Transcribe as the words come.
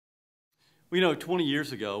Well, you know, 20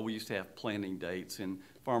 years ago, we used to have planting dates, and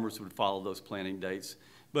farmers would follow those planting dates.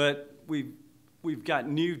 But we've got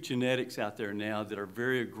new genetics out there now that are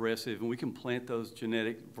very aggressive, and we can plant those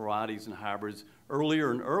genetic varieties and hybrids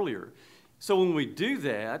earlier and earlier. So when we do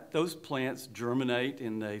that, those plants germinate,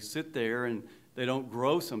 and they sit there, and they don't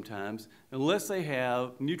grow sometimes unless they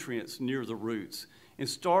have nutrients near the roots. And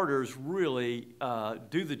starters really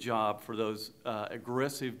do the job for those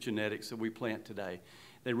aggressive genetics that we plant today.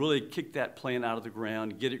 They really kick that plant out of the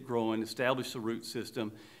ground, get it growing, establish the root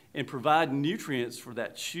system, and provide nutrients for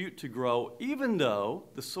that shoot to grow, even though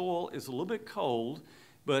the soil is a little bit cold,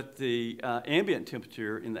 but the ambient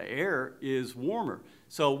temperature in the air is warmer.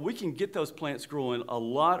 So we can get those plants growing a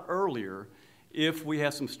lot earlier if we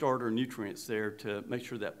have some starter nutrients there to make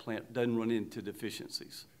sure that plant doesn't run into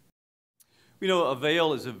deficiencies. You know,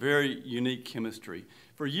 AVAIL is a very unique chemistry.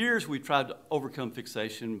 For years, we tried to overcome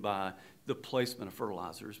fixation by the placement of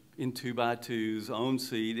fertilizers in 2x2s, on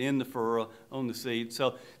seed, in the furrow, on the seed.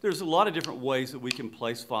 So there's a lot of different ways that we can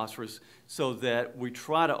place phosphorus so that we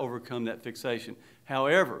try to overcome that fixation.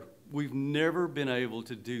 However, we've never been able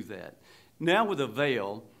to do that. Now with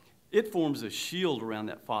AVAIL, it forms a shield around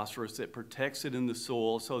that phosphorus that protects it in the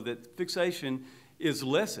soil so that fixation is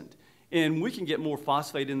lessened. And we can get more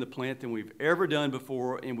phosphate in the plant than we've ever done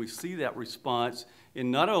before, and we see that response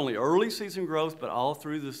in not only early season growth, but all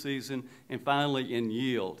through the season, and finally in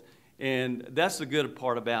yield. And that's the good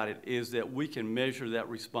part about it, is that we can measure that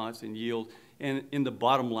response in yield and in the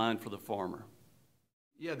bottom line for the farmer.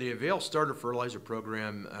 Yeah, the AVAIL Starter Fertilizer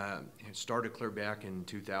Program started clear back in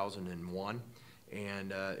 2001,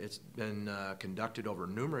 and it's been conducted over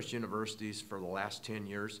numerous universities for the last 10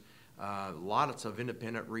 years. Lots of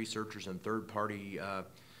independent researchers and third-party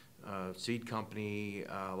seed company,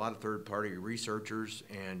 a lot of third-party researchers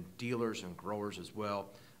and dealers and growers as well.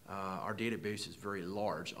 Our database is very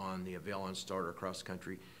large on the AVAIL and Starter across the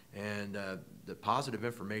country, and the positive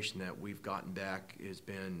information that we've gotten back has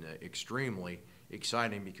been extremely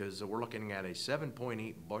exciting, because we're looking at a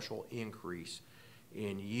 7.8 bushel increase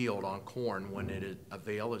in yield on corn when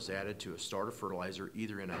AVAIL is added to a starter fertilizer,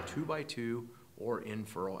 either in a 2x2 or in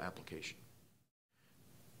furrow application.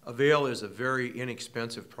 AVAIL is a very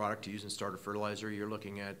inexpensive product to use in starter fertilizer. You're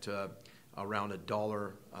looking at around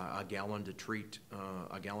 $1 a gallon to treat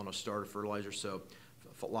a gallon of starter fertilizer. So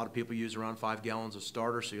a lot of people use around 5 gallons of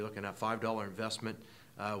starter, so you're looking at a $5 investment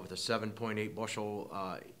with a 7.8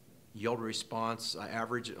 bushel yield response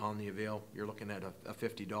average on the AVAIL. You're looking at a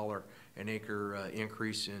 $50 an acre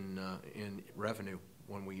increase in revenue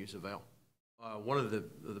when we use AVAIL. One of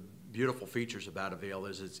the beautiful features about AVAIL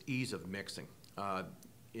is its ease of mixing.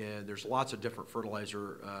 There's lots of different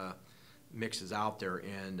fertilizer mixes out there,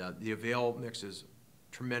 and the AVAIL mix is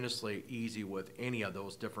tremendously easy with any of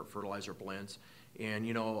those different fertilizer blends. And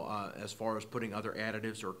you know, as far as putting other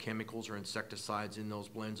additives or chemicals or insecticides in those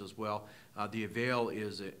blends as well, the AVAIL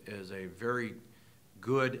is a very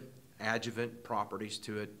good adjuvant properties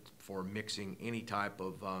to it for mixing any type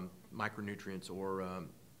of micronutrients or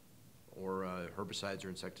herbicides or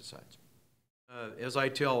insecticides. As I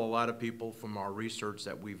tell a lot of people from our research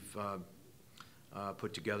that we've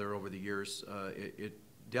put together over the years, it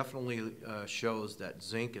definitely shows that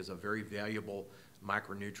zinc is a very valuable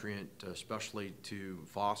micronutrient, especially to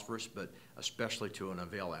phosphorus, but especially to an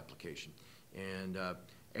AVAIL application. And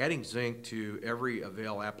adding zinc to every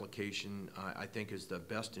AVAIL application, I think, is the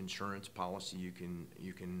best insurance policy you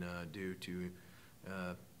can do to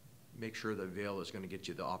make sure that AVAIL is going to get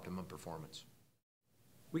you the optimum performance.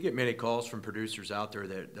 We get many calls from producers out there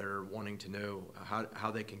that are wanting to know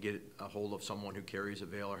how they can get a hold of someone who carries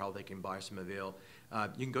AVAIL, or how they can buy some AVAIL.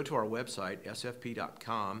 You can go to our website,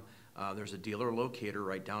 sfp.com. There's a dealer locator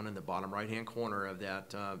right down in the bottom right-hand corner of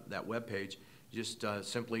that web page. Just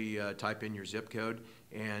simply type in your zip code,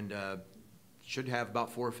 and should have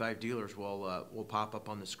about 4 or 5 dealers will pop up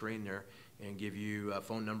on the screen there and give you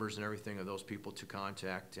phone numbers and everything of those people to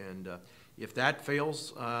contact. And if that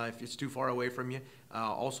fails, if it's too far away from you,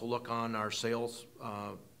 also look on our sales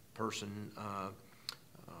person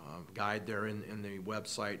guide there in the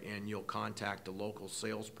website, and you'll contact the local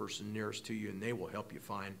salesperson nearest to you, and they will help you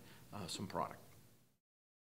find some product.